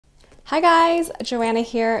Hi guys, Joanna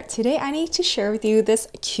here. Today I need to share with you this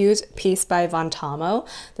cute piece by Vantamo.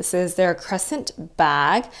 This is their crescent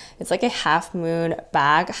bag. It's like a half moon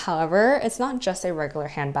bag. However, it's not just a regular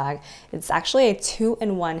handbag. It's actually a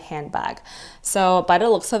 2-in-1 handbag. So by the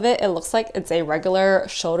looks of it, it looks like it's a regular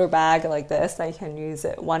shoulder bag like this that you can use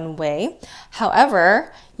it one way.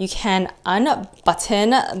 However, you can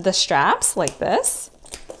unbutton the straps like this,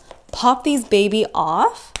 pop these baby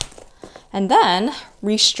off, and then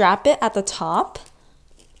restrap it at the top.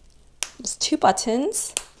 Just 2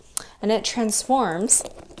 buttons, and it transforms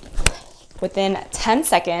within 10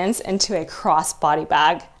 seconds into a crossbody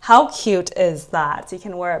bag. How cute is that? You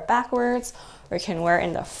can wear it backwards or you can wear it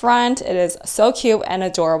in the front. It is so cute and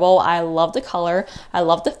adorable. I love the color, I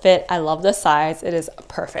love the fit, I love the size. It is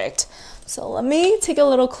perfect. So let me take a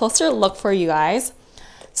little closer look for you guys.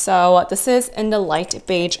 So this is in the light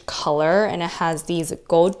beige color, and it has these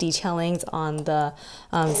gold detailings on the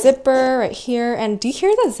zipper right here. And do you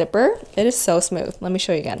hear the zipper? It is so smooth. Let me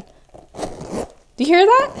show you again. Do you hear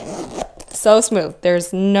that? So smooth.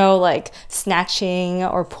 There's no like snatching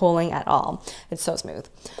or pulling at all. It's so smooth.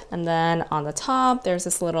 And then on the top, there's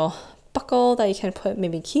this little buckle that you can put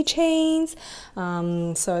maybe keychains.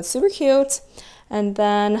 So it's super cute. And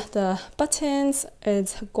then the buttons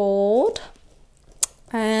is gold.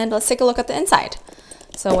 And let's take a look at the inside.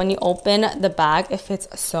 So when you open the bag, it fits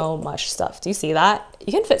so much stuff. Do you see that?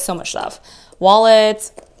 You can fit so much stuff.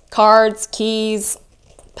 Wallets, cards, keys,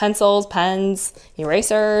 pencils, pens,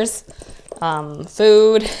 erasers,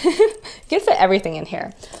 food. You can fit everything in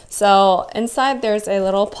here. So inside there's a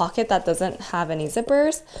little pocket that doesn't have any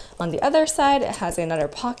zippers. On the other side, it has another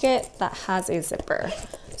pocket that has a zipper.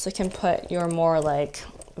 So you can put your more like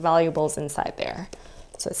valuables inside there.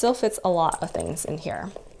 So it still fits a lot of things in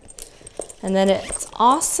here. And then it's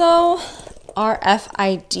also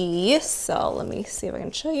RFID. So let me see if I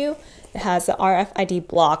can show you. It has the RFID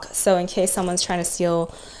block. So in case someone's trying to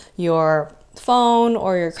steal your phone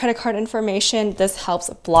or your credit card information, this helps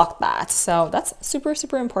block that. So that's super,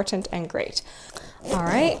 super important and great. All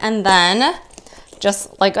right, and then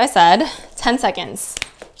just like I said, 10 seconds.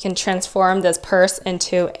 You can transform this purse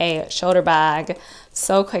into a shoulder bag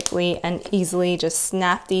so quickly and easily. Just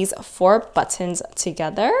snap these 4 buttons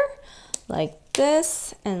together like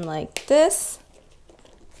this and like this.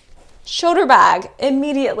 Shoulder bag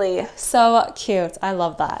immediately. So cute. I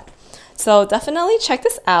love that. So definitely check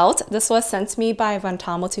this out. This was sent to me by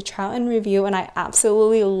Vantamo to try and review, and I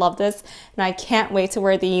absolutely love this, and I can't wait to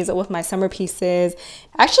wear these with my summer pieces.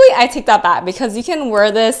 Actually, I take that back because you can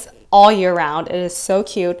wear this all year round. It is so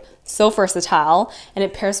cute, so versatile, and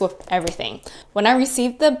it pairs with everything. When I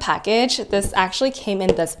received the package, this actually came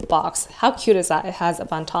in this box. How cute is that? It has a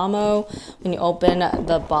Vantamo. When you open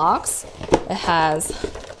the box, it has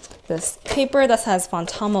this paper that has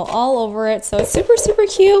Vantamo all over it. So it's super, super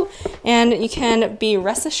cute, and you can be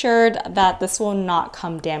rest assured that this will not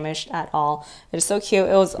come damaged at all. It is so cute.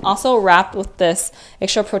 It was also wrapped with this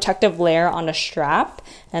extra protective layer on the strap,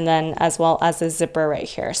 and then as well as the zipper right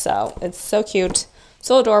here. So it's so cute,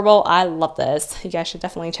 so adorable. I love this. You guys should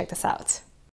definitely check this out.